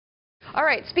All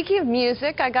right, speaking of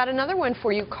music, I got another one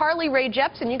for you. Rae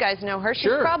Jepsen, you guys know her.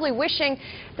 She's probably wishing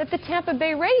that the Tampa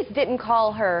Bay Rays didn't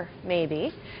call her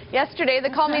maybe. Yesterday, the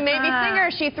Call Me Maybe singer,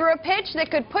 she threw a pitch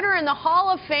that could put her in the Hall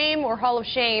of Fame or Hall of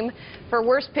Shame for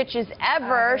worst pitches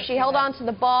ever. She held on to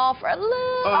the ball for a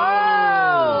little...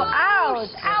 ouch.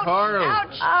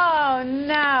 Ouch. Oh,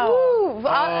 no.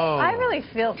 I really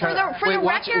feel for the record,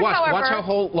 watch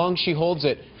how long she holds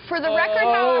it. For the record,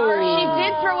 however, she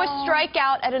did throw a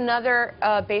strikeout at another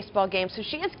baseball game, so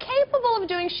she is capable of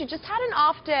doing. She just had an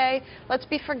off day. Let's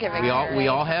be forgiving. We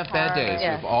all have bad days.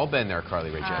 We've all been there,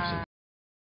 Rae Jepsen.